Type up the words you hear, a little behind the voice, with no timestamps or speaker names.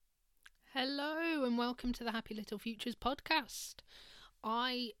Hello and welcome to the Happy Little Futures podcast.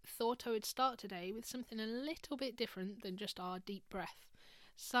 I thought I would start today with something a little bit different than just our deep breath.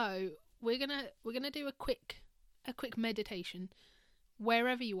 So we're gonna do a quick meditation.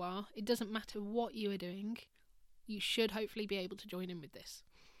 Wherever you are, it doesn't matter what you are doing, you should hopefully be able to join in with this.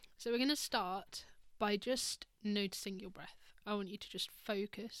 So we're gonna start by just noticing your breath. I want you to just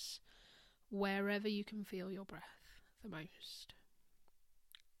focus wherever you can feel your breath the most.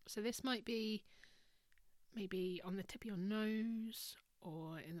 So this might be maybe on the tip of your nose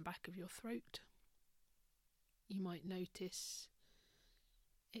or in the back of your throat. You might notice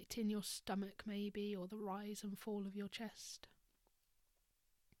it in your stomach maybe, or the rise and fall of your chest.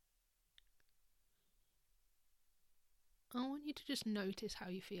 I want you to just notice how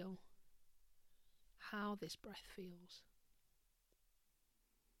you feel, how this breath feels.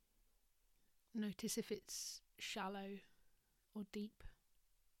 Notice if it's shallow or deep.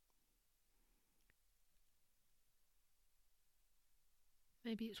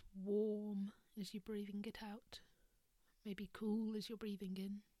 Maybe it's warm as you're breathing it out. Maybe cool as you're breathing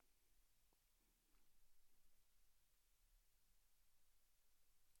in.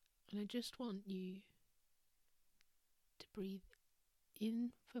 And I just want you to breathe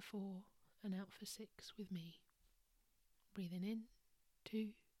in for 4 and out for 6 with me. Breathing in,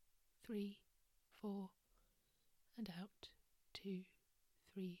 2, 3, 4, and out, 2,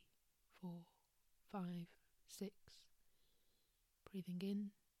 3, 4, 5, 6. Breathing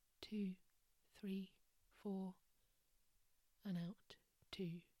in, 2, 3, 4, and out, 2,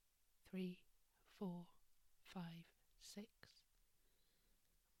 3, 4, 5, 6.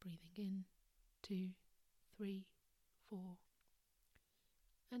 Breathing in, 2, 3, 4,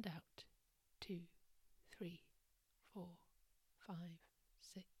 and out, 2, 3, 4, 5,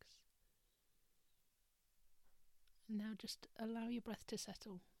 6. And now just allow your breath to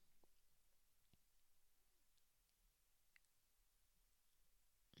settle.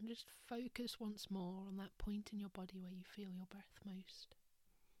 And just focus once more on that point in your body where you feel your breath most.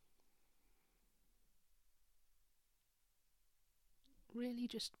 Really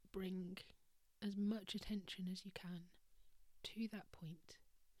just bring as much attention as you can to that point.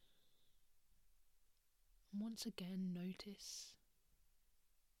 And once again, notice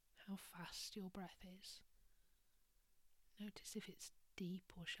how fast your breath is. Notice if it's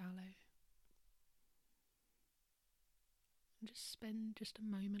deep or shallow. And just spend just a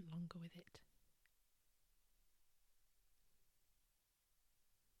moment longer with it.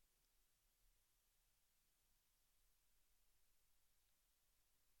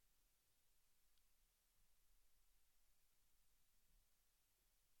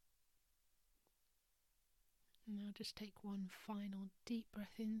 And now just take one final deep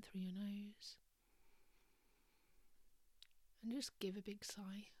breath in through your nose. And just give a big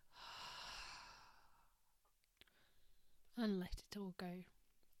sigh. And let it all go.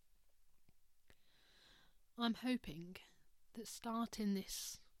 I'm hoping that starting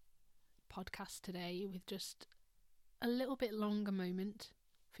this podcast today with just a little bit longer moment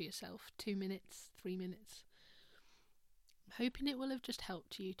for yourself, 2 minutes, 3 minutes, I'm hoping it will have just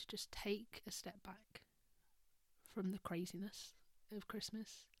helped you to just take a step back from the craziness of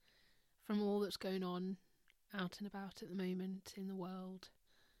Christmas, from all that's going on out and about at the moment in the world.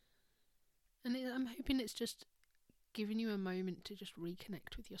 And I'm hoping it's just giving you a moment to just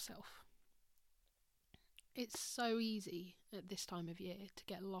reconnect with yourself. It's so easy at this time of year to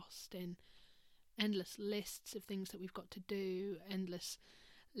get lost in endless lists of things that we've got to do, endless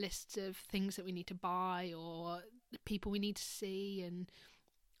lists of things that we need to buy or the people we need to see, and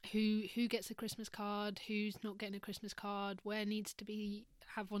who gets a Christmas card, who's not getting a Christmas card, where needs to be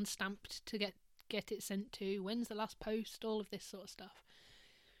have one stamped to get it sent to, when's the last post, all of this sort of stuff.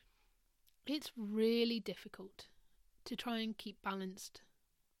 It's really difficult to try and keep balanced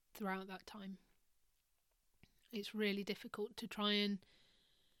throughout that time. It's really difficult to try and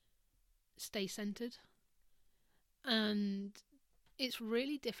stay centered, and it's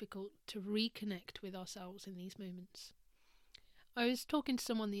really difficult to reconnect with ourselves in these moments. I was talking to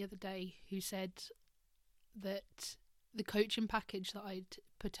someone the other day who said that the coaching package that I'd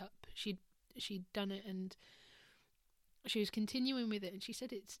put up, she'd done it and she was continuing with it, and she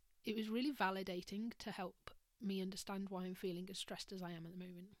said it was really validating to help me understand why I'm feeling as stressed as I am at the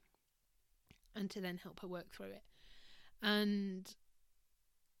moment, and to then help her work through it. And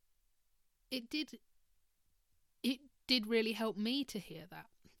it did really help me to hear that,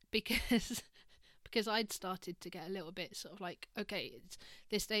 because I'd started to get a little bit sort of like, okay, it's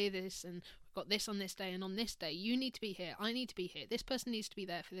this day this, and we've got this on this day, and on this day you need to be here, I need to be here, this person needs to be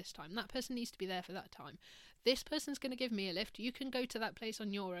there for this time, that person needs to be there for that time, this person's going to give me a lift. You can go to that place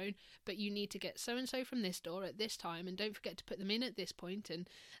on your own, but you need to get so-and-so from this door at this time, and don't forget to put them in at this point, and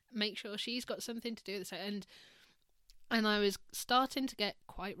make sure she's got something to do. And I was starting to get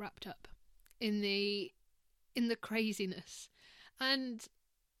quite wrapped up in the craziness. And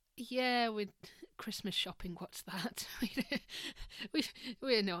yeah, with Christmas shopping, what's that?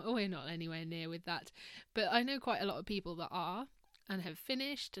 we're not anywhere near with that. But I know quite a lot of people that are and have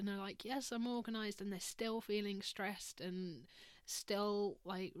finished and are like, yes, I'm organised, and they're still feeling stressed and still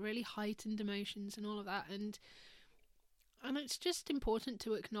like really heightened emotions and all of that. And it's just important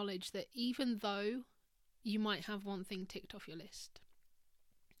to acknowledge that even though you might have one thing ticked off your list,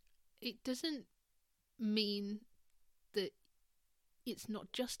 it doesn't mean that it's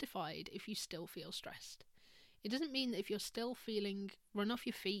not justified if you still feel stressed. It doesn't mean that if you're still feeling run off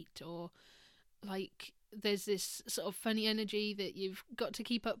your feet, or like there's this sort of funny energy that you've got to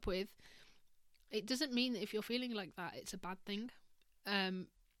keep up with, it doesn't mean that if you're feeling like that it's a bad thing.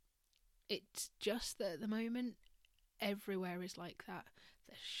 It's just that at the moment everywhere is like that.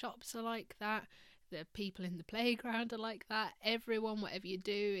 The shops are like that, the people in the playground are like that. Everyone, whatever you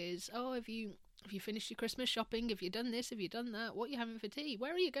do, is, oh, have you finished your Christmas shopping? Have you done this? Have you done that? What are you having for tea?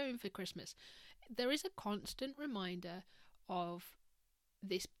 Where are you going for Christmas? There is a constant reminder of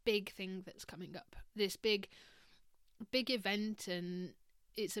this big thing that's coming up, this big event, and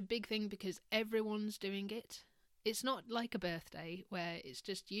it's a big thing because everyone's doing it. It's not like a birthday where it's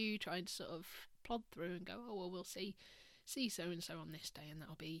just you trying to sort of plod through and go, oh well, we'll see so and so on this day, and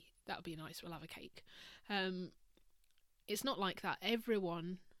that'll be nice, we'll have a cake. It's not like that.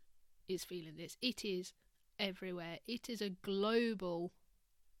 Everyone is feeling this. It is everywhere. It is a global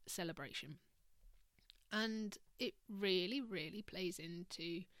celebration, and it really, really plays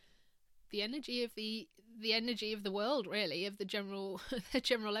into the energy of the energy of the world, really, of the general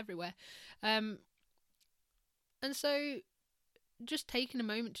everywhere. And so just taking a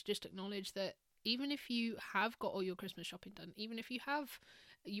moment to just acknowledge that even if you have got all your Christmas shopping done, even if you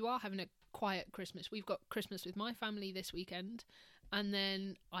are having a quiet Christmas. We've got Christmas with my family this weekend, and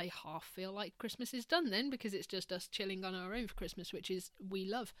then I half feel like Christmas is done then, because it's just us chilling on our own for Christmas, which is we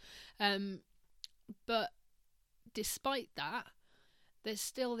love. But despite that, there's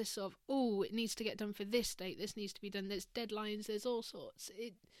still this sort of, oh, it needs to get done for this date, this needs to be done, there's deadlines, there's all sorts.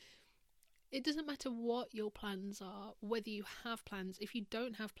 It doesn't matter what your plans are, whether you have plans. If you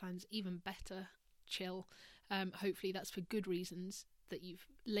don't have plans, even better, chill. Hopefully that's for good reasons, that you've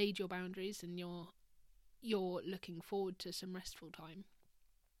laid your boundaries and you're looking forward to some restful time.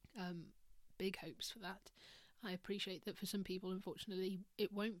 Big hopes for that. I appreciate that for some people, unfortunately,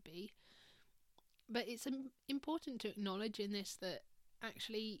 it won't be. But it's important to acknowledge in this that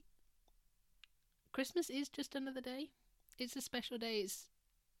actually Christmas is just another day. It's a special day.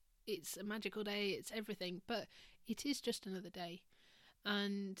 It's a magical day. It's everything. But it is just another day.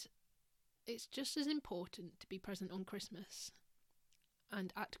 And it's just as important to be present on Christmas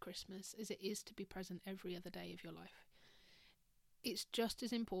and at Christmas as it is to be present every other day of your life. It's just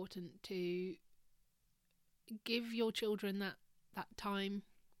as important to give your children that time,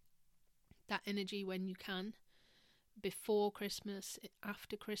 that energy when you can, before Christmas,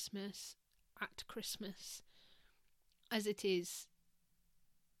 after Christmas, at Christmas, as it is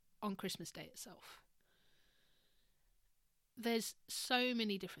on Christmas Day itself. There's so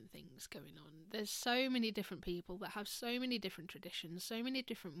many different things going on. There's so many different people that have so many different traditions, so many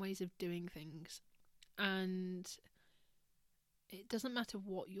different ways of doing things. And it doesn't matter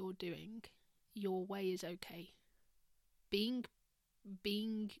what you're doing, your way is okay. Doing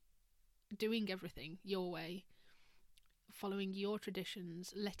everything your way, following your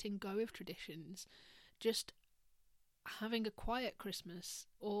traditions, letting go of traditions, just having a quiet Christmas,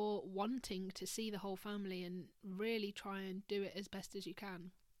 or wanting to see the whole family and really try and do it as best as you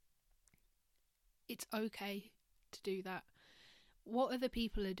can. It's okay to do that. What other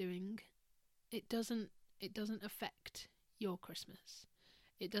people are doing, it doesn't affect your Christmas.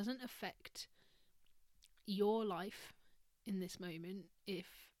 It doesn't affect your life in this moment if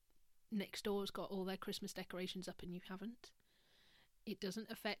next door's got all their Christmas decorations up and you haven't. It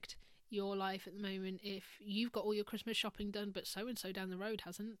doesn't affect your life at the moment if you've got all your Christmas shopping done but so-and-so down the road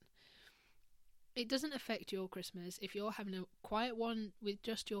hasn't. It doesn't affect your Christmas if you're having a quiet one with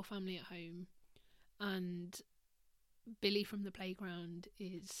just your family at home and Billy from the playground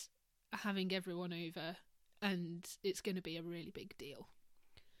is having everyone over and it's going to be a really big deal.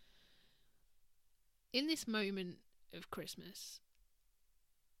 In this moment of Christmas,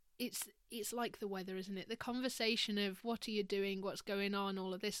 it's like the weather, isn't it? The conversation of what are you doing, what's going on,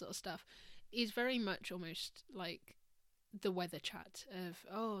 all of this sort of stuff is very much almost like the weather chat of,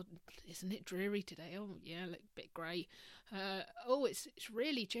 oh, isn't it dreary today? Oh yeah, a bit grey. Oh, it's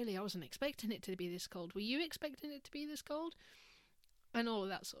really chilly. I wasn't expecting it to be this cold. Were you expecting it to be this cold? And all of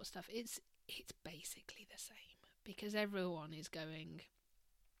that sort of stuff. It's basically the same, because everyone is going,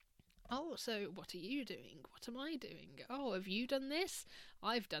 oh, so what are you doing? What am I doing? Oh, have you done this?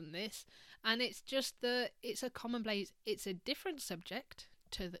 I've done this. And it's just it's a commonplace. It's a different subject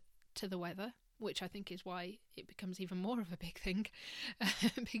to the weather, which I think is why it becomes even more of a big thing,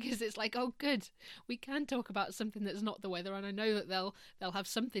 because it's like, oh, good, we can talk about something that's not the weather, and I know that they'll have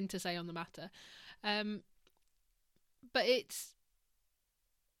something to say on the matter. But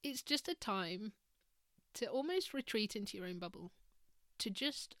it's just a time to almost retreat into your own bubble, to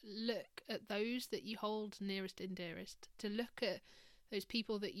just look at those that you hold nearest and dearest, to look at those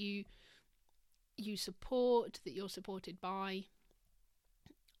people that you support, that you're supported by,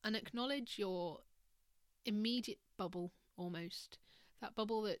 and acknowledge your immediate bubble, almost, that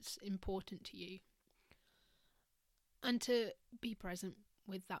bubble that's important to you, and to be present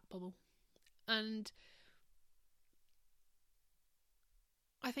with that bubble. And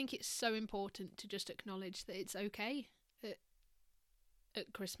I think it's so important to just acknowledge that it's okay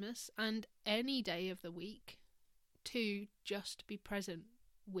at Christmas and any day of the week to just be present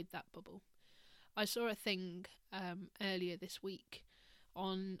with that bubble. I saw a thing earlier this week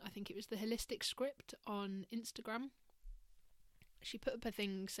on, I think it was the Holistic Script on Instagram. She put up a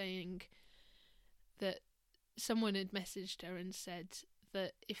thing saying that someone had messaged her and said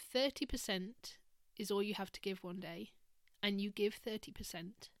that if 30% is all you have to give one day, and you give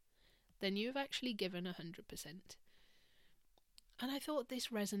 30%, then you have actually given 100%. And I thought this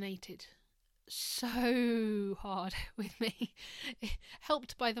resonated so hard with me,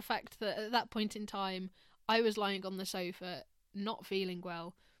 helped by the fact that at that point in time I was lying on the sofa not feeling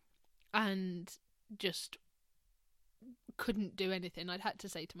well and just couldn't do anything. I'd had to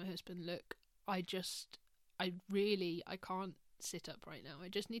say to my husband, look, I can't sit up right now. I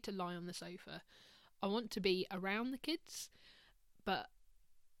just need to lie on the sofa. I want to be around the kids, but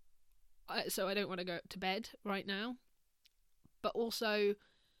so I don't want to go up to bed right now, but also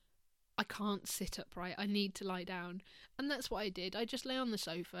I can't sit upright. I need to lie down. And that's what I did. I just lay on the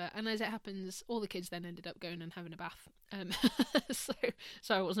sofa, and as it happens, all the kids then ended up going and having a bath. So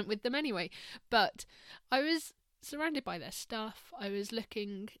I wasn't with them anyway. But I was surrounded by their stuff. I was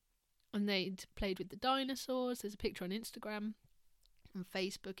looking, and they'd played with the dinosaurs. There's a picture on Instagram and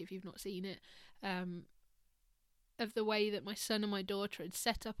Facebook, if you've not seen it, of the way that my son and my daughter had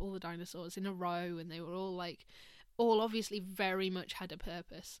set up all the dinosaurs in a row, and they were all obviously very much had a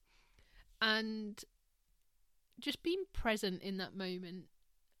purpose. And just being present in that moment,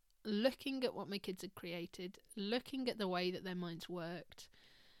 looking at what my kids had created, looking at the way that their minds worked,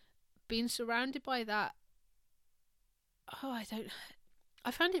 being surrounded by that.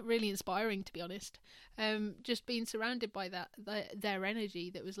 I found it really inspiring, to be honest. Just being surrounded by that, their energy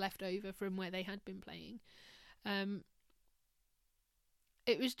that was left over from where they had been playing.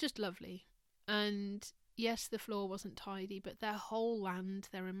 It was just lovely. And yes, the floor wasn't tidy, but their whole land,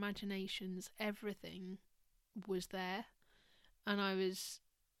 their imaginations, everything was there. And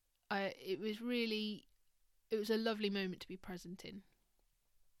it was a lovely moment to be present in.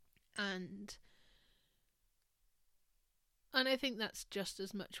 And I think that's just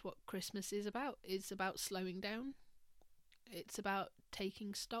as much what Christmas is about. It's about slowing down. It's about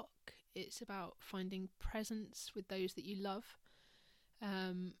taking stock. It's about finding presence with those that you love.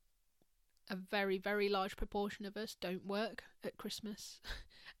 A very, very large proportion of us don't work at Christmas.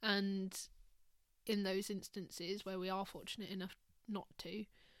 And in those instances where we are fortunate enough not to,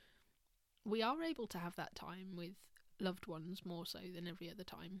 we are able to have that time with loved ones more so than every other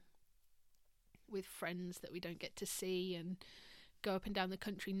time. With friends that we don't get to see, and go up and down the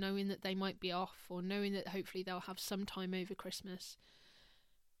country knowing that they might be off, or knowing that hopefully they'll have some time over Christmas.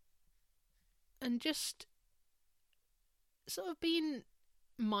 And just sort of being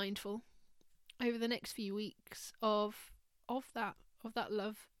mindful over the next few weeks of that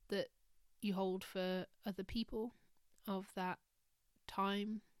love that you hold for other people, of that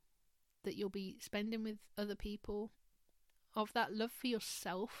time that you'll be spending with other people, of that love for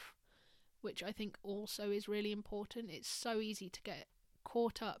yourself, which I think also is really important. It's so easy to get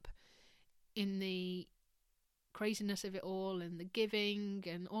caught up in the craziness of it all and the giving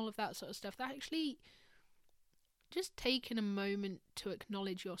and all of that sort of stuff. That actually, just taking a moment to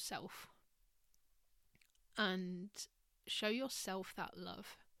acknowledge yourself and show yourself that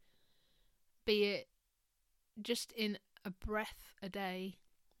love, be it just in a breath a day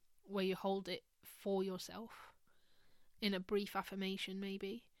where you hold it for yourself, in a brief affirmation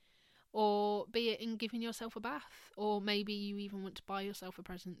maybe, or be it in giving yourself a bath, or maybe you even want to buy yourself a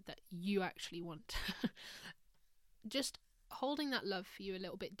present that you actually want. Just holding that love for you a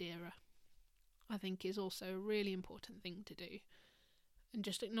little bit dearer, I think, is also a really important thing to do. And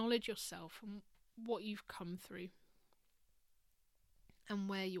just acknowledge yourself and what you've come through and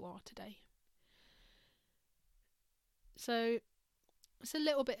where you are today. So it's a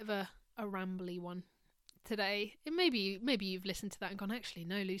little bit of a rambly one today. Maybe you've listened to that and gone, actually,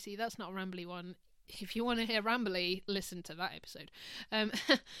 no, Lucy, that's not a rambly one. If you want to hear rambly, listen to that episode.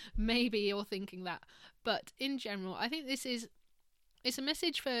 Maybe you're thinking that. But in general, I think it's a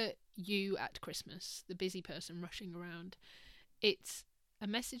message for you at Christmas, the busy person rushing around. It's a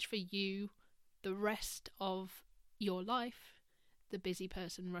message for you, the rest of your life, the busy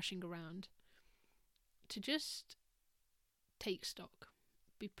person rushing around, to just take stock,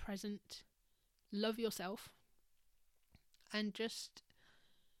 be present, love yourself, and just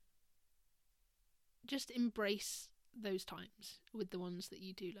embrace those times with the ones that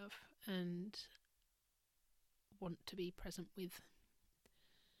you do love and want to be present with.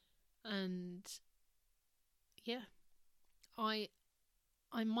 And yeah, I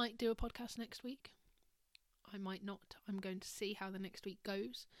might do a podcast next week. I might not. I'm going to see how the next week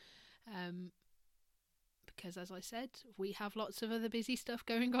goes. Because as I said, we have lots of other busy stuff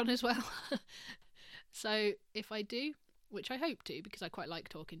going on as well. So if I do, which I hope to, because I quite like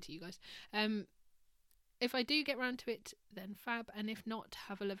talking to you guys, if I do get round to it, then fab. And if not,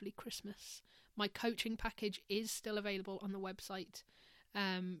 have a lovely Christmas. My coaching package is still available on the website.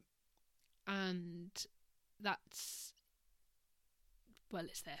 And that's, well,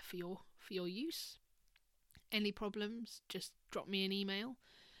 it's there for your use. Any problems, just drop me an email.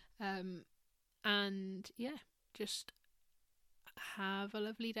 And yeah, just have a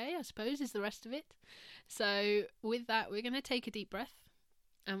lovely day, I suppose, is the rest of it. So with that, we're going to take a deep breath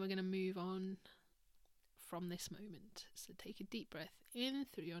and we're going to move on from this moment. So take a deep breath in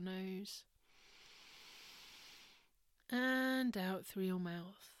through your nose and out through your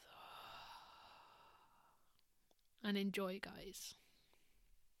mouth. And enjoy, guys.